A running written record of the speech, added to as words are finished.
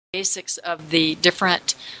basics of the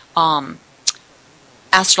different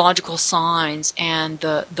astrological signs and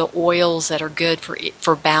the oils that are good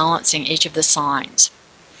for balancing each of the signs.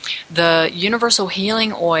 The universal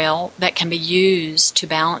healing oil that can be used to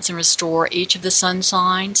balance and restore each of the sun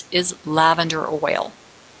signs is lavender oil.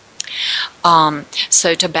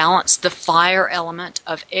 So to balance the fire element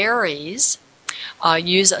of Aries,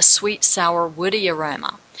 use a sweet, sour, woody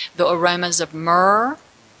aroma. The aromas of myrrh,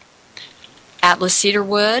 Atlas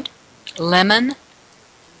cedarwood, lemon,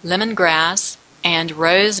 lemongrass, and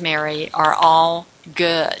rosemary are all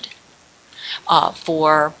good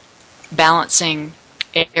for balancing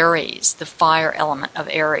Aries, the fire element of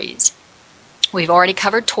Aries. We've already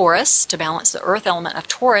covered Taurus. To balance the earth element of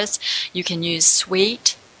Taurus, you can use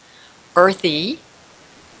sweet, earthy,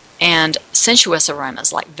 and sensuous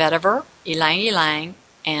aromas like vetiver, ylang-ylang,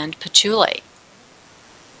 and patchouli.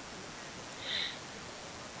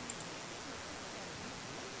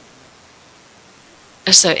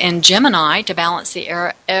 So in Gemini, to balance the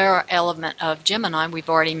air element of Gemini, we've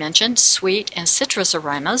already mentioned sweet and citrus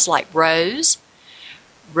aromas like rose,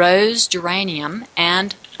 geranium,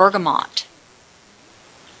 and bergamot.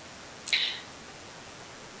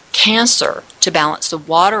 Cancer, to balance the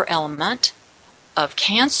water element of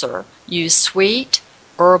Cancer, use sweet,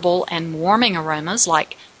 herbal, and warming aromas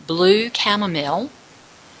like blue chamomile,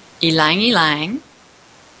 ylang-ylang,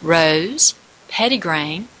 rose,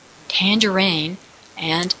 petitgrain, tangerine,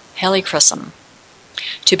 and helichrysum.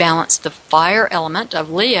 To balance the fire element of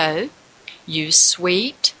Leo, use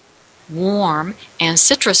sweet, warm, and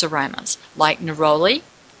citrus aromas like neroli,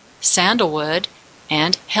 sandalwood,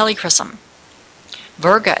 and helichrysum.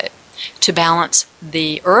 Virgo, to balance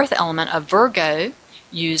the earth element of Virgo,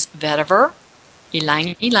 use vetiver,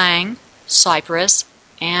 ylang-ylang, cypress,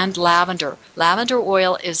 and lavender. Lavender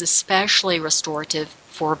oil is especially restorative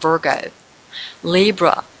for Virgo.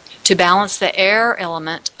 Libra, to balance the air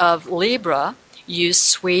element of Libra, use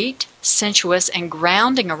sweet, sensuous, and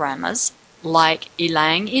grounding aromas like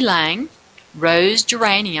ylang-ylang, rose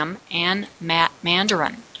geranium, and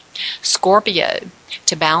mandarin. Scorpio,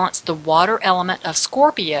 to balance the water element of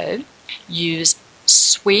Scorpio, use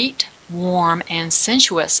sweet, warm, and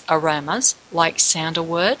sensuous aromas like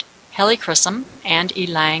sandalwood, helichrysum, and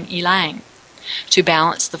ylang-ylang. To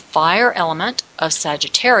balance the fire element of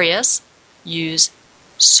Sagittarius, use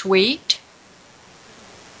sweet,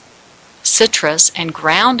 citrus, and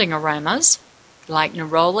grounding aromas like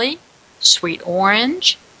neroli, sweet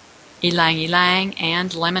orange, ylang-ylang,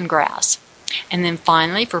 and lemongrass. And then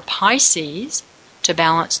finally for Pisces, to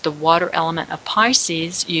balance the water element of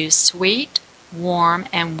Pisces, use sweet, warm,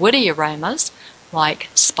 and woody aromas like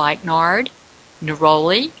spikenard,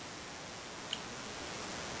 neroli,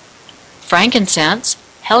 frankincense,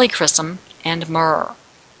 helichrysum, and myrrh.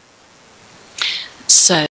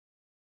 So